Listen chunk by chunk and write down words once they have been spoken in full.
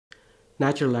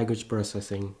Natural language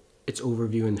processing, its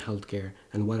overview in healthcare,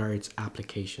 and what are its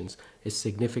applications is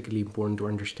significantly important to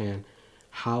understand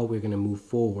how we're going to move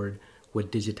forward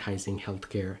with digitizing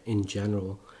healthcare in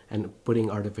general and putting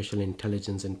artificial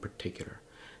intelligence in particular.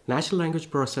 Natural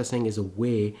language processing is a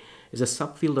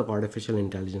subfield of artificial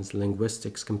intelligence,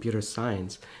 linguistics, computer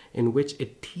science, in which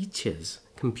it teaches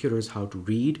computers how to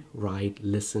read, write,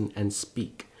 listen, and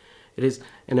speak. It is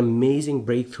an amazing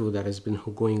breakthrough that has been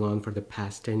going on for the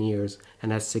past 10 years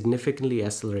and has significantly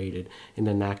accelerated in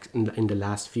the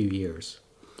last few years.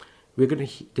 We're going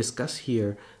to discuss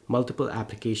here multiple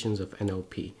applications of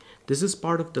NLP. This is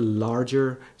part of the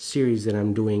larger series that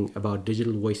I'm doing about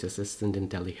digital voice assistant in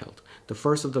telehealth. The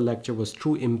first of the lecture was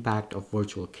true impact of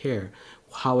virtual care,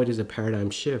 how it is a paradigm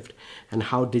shift, and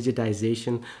how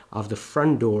digitization of the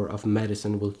front door of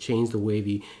medicine will change the way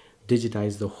we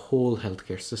digitize the whole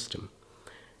healthcare system.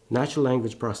 Natural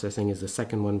language processing is the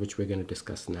second one, which we're going to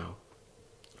discuss now.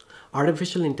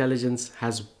 Artificial intelligence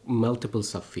has multiple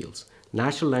subfields.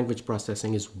 Natural language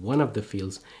processing is one of the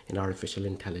fields in artificial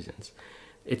intelligence.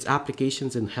 Its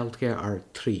applications in healthcare are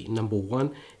three. Number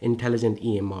one, intelligent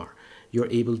EMR.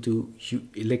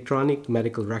 Electronic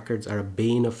medical records are a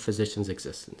bane of physicians'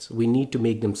 existence. We need to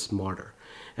make them smarter.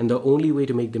 And the only way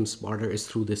to make them smarter is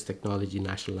through this technology,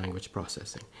 natural language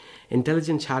processing.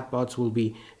 Intelligent chatbots will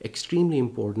be extremely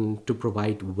important to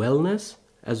provide wellness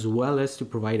as well as to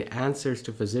provide answers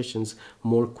to physicians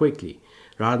more quickly.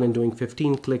 Rather than doing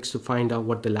 15 clicks to find out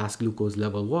what the last glucose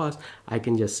level was, I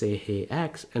can just say, hey,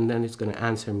 X, and then it's going to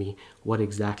answer me what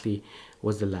exactly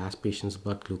was the last patient's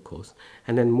blood glucose.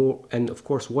 And then of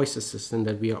course, voice assistant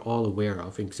that we are all aware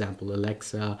of, example,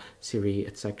 Alexa, Siri,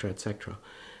 etc., etc.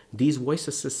 These voice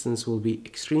assistants will be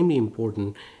extremely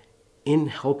important in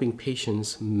helping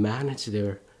patients manage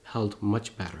their health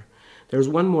much better. There's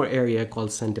one more area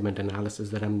called sentiment analysis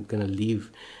that I'm going to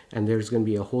leave, and there's going to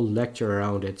be a whole lecture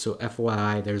around it. So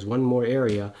FYI, there's one more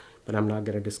area, but I'm not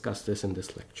going to discuss this in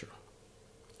this lecture.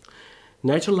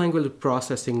 Natural language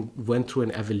processing went through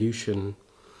an evolution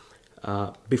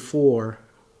before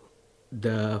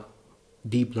the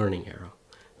deep learning era.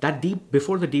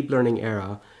 Before the deep learning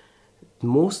era,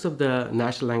 most of the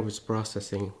natural language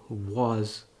processing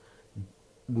was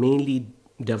mainly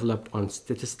developed on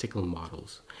statistical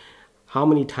models. How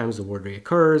many times the word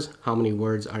reoccurs, how many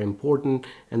words are important,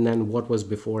 and then what was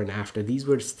before and after. These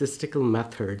were statistical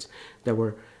methods that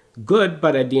were good,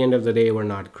 but at the end of the day were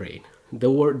not great.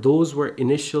 Those were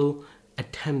initial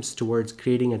attempts towards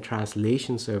creating a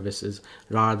translation services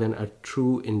rather than a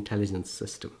true intelligence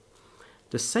system.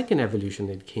 The second evolution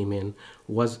that came in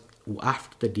was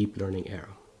after the deep learning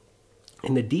era.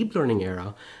 In the deep learning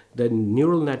era, the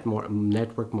neural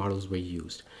network models were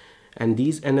used. And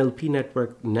these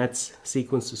NLP nets,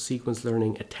 sequence-to-sequence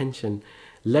learning attention,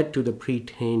 led to the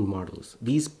pre-trained models.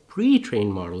 These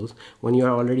pre-trained models, when you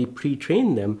are already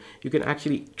pre-trained them, you can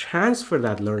actually transfer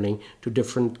that learning to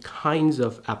different kinds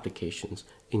of applications,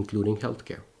 including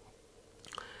healthcare.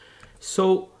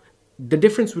 So the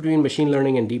difference between machine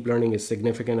learning and deep learning is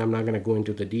significant. I'm not going to go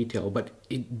into the detail, but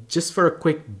just for a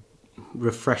quick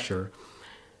refresher,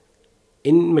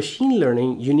 in machine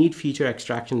learning, you need feature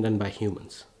extraction done by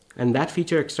humans. And that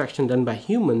feature extraction done by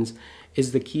humans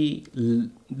is the key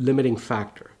limiting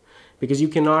factor, because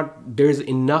there's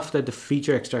enough that the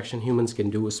feature extraction humans can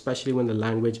do, especially when the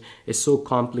language is so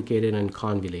complicated and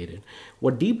convoluted.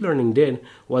 What deep learning did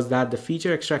was that the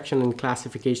feature extraction and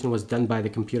classification was done by the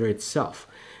computer itself.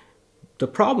 The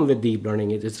problem with deep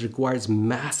learning is it requires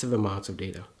massive amounts of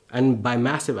data. And by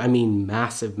massive, I mean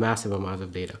massive amounts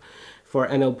of data. For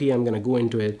NLP, I'm going to go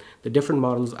into it. The different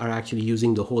models are actually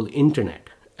using the whole internet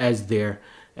as their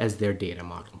data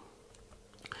model.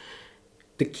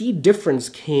 The key difference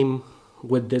came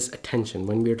with this attention.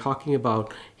 When we are talking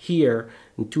about here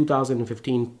in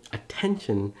 2015,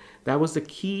 attention, that was the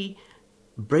key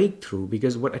breakthrough,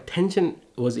 because what attention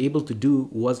was able to do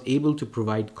was able to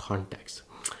provide context.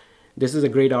 This is a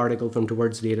great article from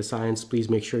Towards Data Science. Please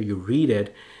make sure you read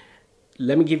it.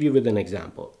 Let me give you with an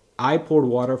example. I poured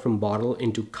water from bottle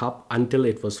into cup until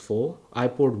it was full. I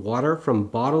poured water from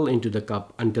bottle into the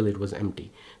cup until it was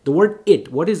empty. The word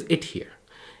it, what is it here?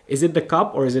 Is it the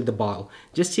cup or is it the bottle?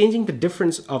 Just changing the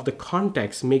difference of the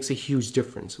context makes a huge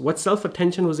difference. What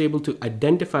self-attention was able to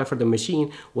identify for the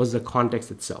machine was the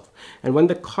context itself. And when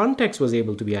the context was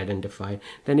able to be identified,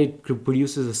 then it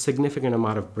produces a significant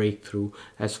amount of breakthrough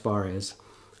as far as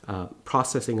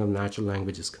processing of natural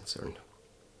language is concerned.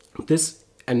 This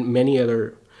and many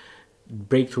other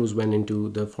breakthroughs went into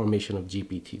the formation of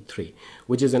GPT-3,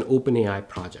 which is an OpenAI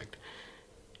project.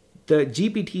 The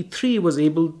GPT-3 was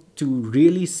able to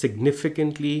really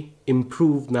significantly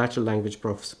improve natural language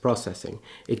processing.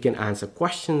 It can answer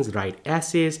questions, write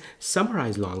essays,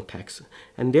 summarize long text,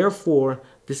 and therefore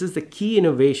this is the key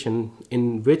innovation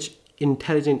in which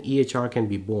intelligent EHR can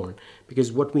be born,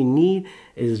 because what we need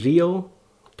is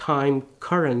real-time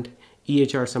current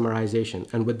EHR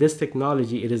summarization, and with this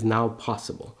technology it is now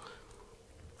possible.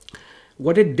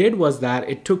 What it did was that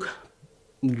it took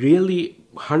really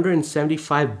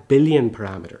 175 billion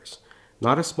parameters,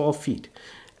 not a small feat,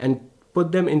 and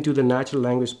put them into the natural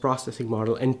language processing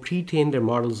model and pre-trained their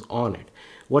models on it.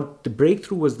 What the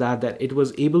breakthrough was that it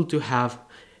was able to have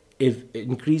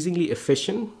increasingly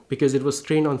efficient because it was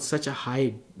trained on such a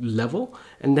high level,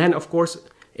 and then of course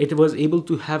it was able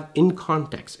to have in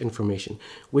context information,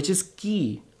 which is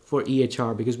key for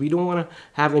EHR, because we don't want to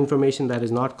have information that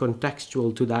is not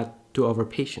contextual to our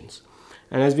patients.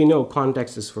 And as we know,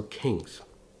 context is for kings.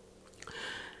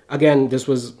 Again, this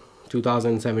was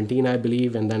 2017, I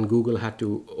believe, and then Google had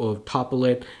to topple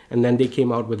it, and then they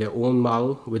came out with their own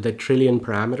model with 1 trillion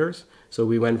parameters. So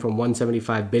we went from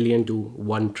 175 billion to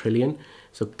 1 trillion.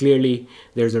 So clearly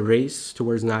there's a race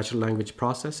towards natural language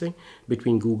processing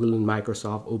between Google and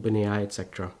Microsoft, OpenAI,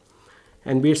 etc.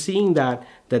 And we're seeing that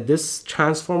this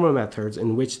transformer methods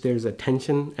in which there's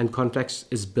attention and context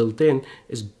is built in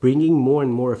is bringing more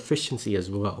and more efficiency as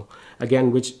well.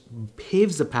 Again, which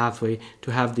paves the pathway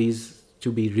to have these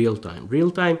to be real-time.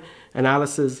 Real-time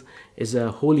analysis is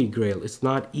a holy grail. It's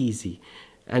not easy.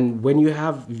 And when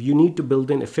you need to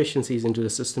build in efficiencies into the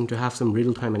system to have some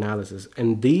real-time analysis.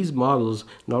 And these models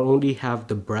not only have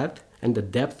the breadth and the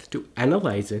depth to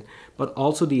analyze it, but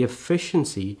also the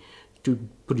efficiency to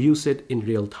produce it in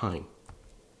real time.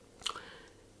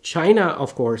 China,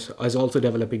 of course, is also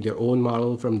developing their own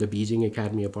model from the Beijing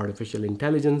Academy of Artificial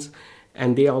Intelligence,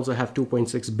 and they also have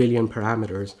 2.6 billion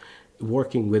parameters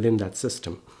working within that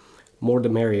system. More the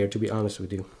merrier, to be honest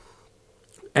with you.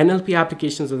 NLP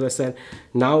applications, as I said,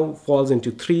 now falls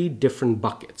into 3 different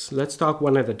buckets. Let's talk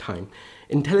one at a time.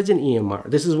 Intelligent EMR.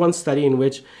 This is one study in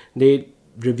which they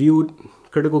reviewed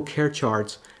critical care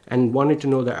charts and wanted to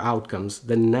know their outcomes.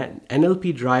 The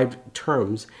NLP-derived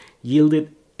terms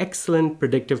yielded excellent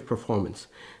predictive performance.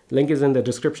 Link is in the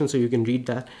description so you can read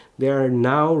that. There are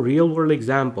now real-world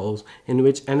examples in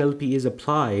which NLP is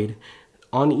applied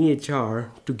on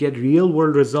EHR to get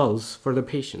real-world results for the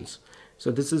patients.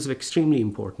 So this is extremely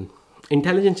important.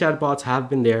 Intelligent chatbots have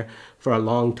been there for a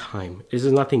long time. This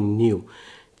is nothing new.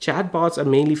 Chatbots are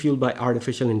mainly fueled by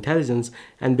artificial intelligence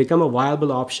and become a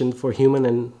viable option for human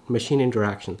and machine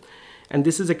interaction. And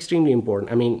this is extremely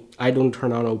important. I mean, I don't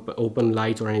turn on open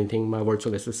lights or anything. My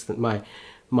virtual assistant,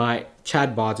 my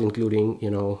chatbots, including,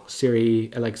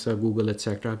 Siri, Alexa, Google,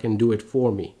 etc., can do it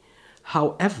for me.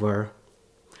 However,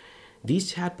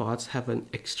 these chatbots have an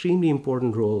extremely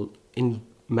important role in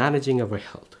managing our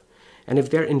health. And if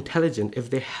they're intelligent, if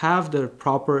they have the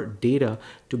proper data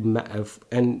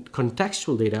and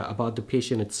contextual data about the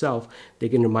patient itself, they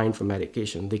can remind for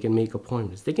medication, they can make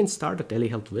appointments, they can start a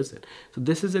telehealth visit. So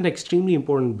this is an extremely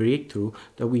important breakthrough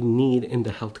that we need in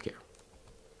the healthcare.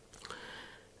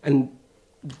 And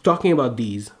talking about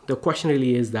these, the question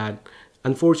really is that,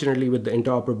 unfortunately, with the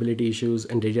interoperability issues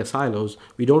and data silos,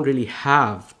 we don't really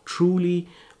have truly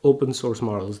open source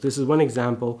models. This is one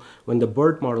example when the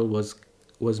BERT model was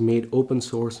made open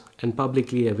source and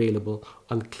publicly available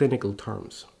on clinical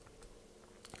terms.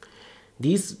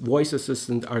 These voice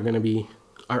assistants are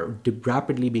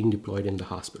rapidly being deployed in the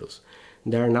hospitals.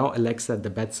 There are now Alexa at the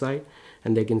bedside,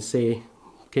 and they can say,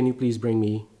 "Can you please bring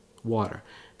me water?"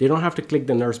 They don't have to click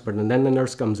the nurse button, then the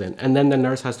nurse comes in, and then the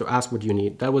nurse has to ask what you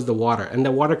need. That was the water, and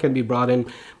the water can be brought in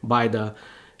by the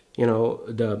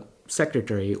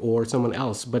secretary or someone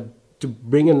else, but to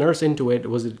bring a nurse into it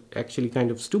was actually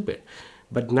kind of stupid.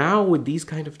 But now with these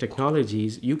kind of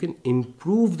technologies, you can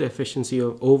improve the efficiency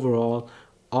overall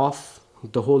of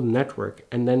the whole network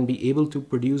and then be able to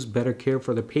produce better care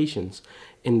for the patients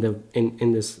in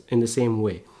the same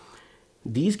way.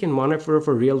 These can monitor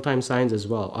for real-time signs as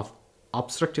well of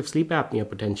obstructive sleep apnea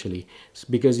potentially,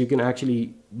 because you can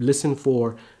actually listen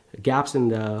for gaps in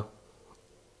the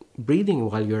breathing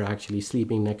while you're actually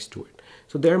sleeping next to it.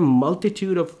 So there are a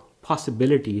multitude of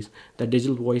possibilities that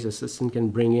digital voice assistant can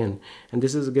bring in, and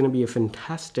this is going to be a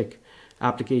fantastic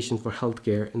application for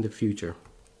healthcare in the future.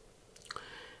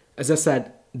 As I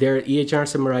said, their EHR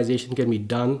summarization can be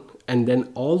done, and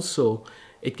then also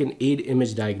it can aid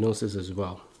image diagnosis as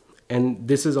well. And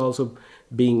this is also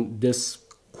being this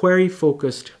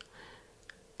query-focused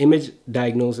image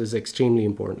diagnosis is extremely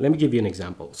important. Let me give you an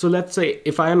example. So let's say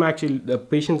if the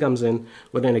patient comes in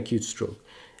with an acute stroke,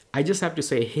 I just have to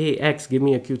say, hey, X, give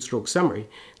me acute stroke summary.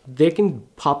 They can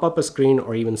pop up a screen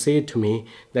or even say it to me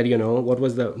that, what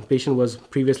was the patient was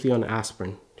previously on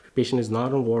aspirin. Patient is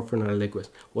not on warfarin or Eliquis.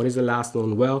 What is the last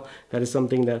known? Well, that is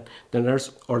something that the nurse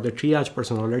or the triage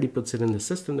person already puts it in the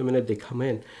system the minute they come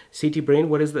in. CT brain,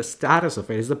 what is the status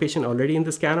of it? Is the patient already in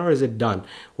the scanner or is it done?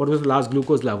 What was the last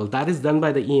glucose level? That is done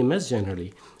by the EMS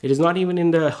generally. It is not even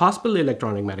in the hospital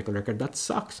electronic medical record. That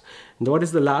sucks. And what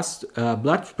is the last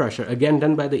blood pressure? Again,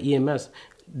 done by the EMS.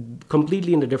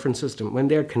 Completely in a different system. When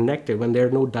they're connected, when there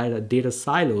are no data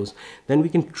silos, then we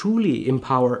can truly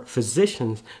empower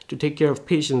physicians to take care of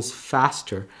patients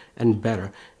faster and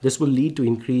better. This will lead to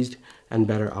increased and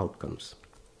better outcomes.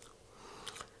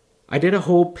 I did a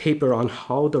whole paper on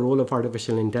how the role of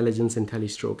artificial intelligence in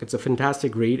TeleStroke. It's a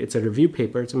fantastic read. It's a review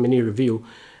paper. It's a mini review,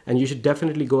 and you should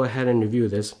definitely go ahead and review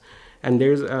this. And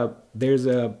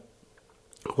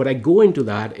what I go into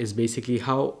that is basically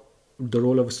how the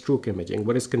role of stroke imaging,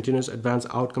 what is continuous advanced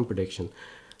outcome prediction,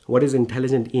 what is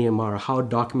intelligent EMR, how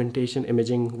documentation,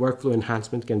 imaging, workflow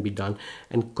enhancement can be done,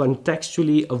 and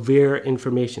contextually aware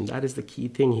information, that is the key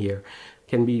thing here,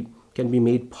 can be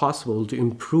made possible to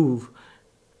improve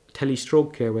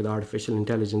telestroke care with artificial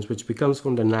intelligence, which becomes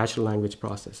from the natural language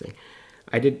processing.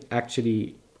 I did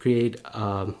actually create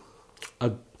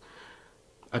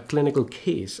a clinical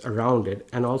case around it,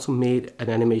 and also made an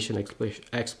animation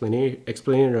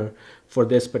explainer for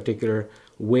this particular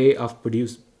way of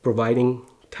providing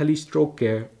telestroke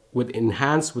care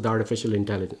enhanced with artificial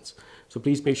intelligence. So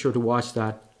please make sure to watch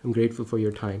that. I'm grateful for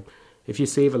your time. If you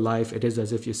save a life, it is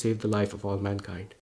as if you saved the life of all mankind.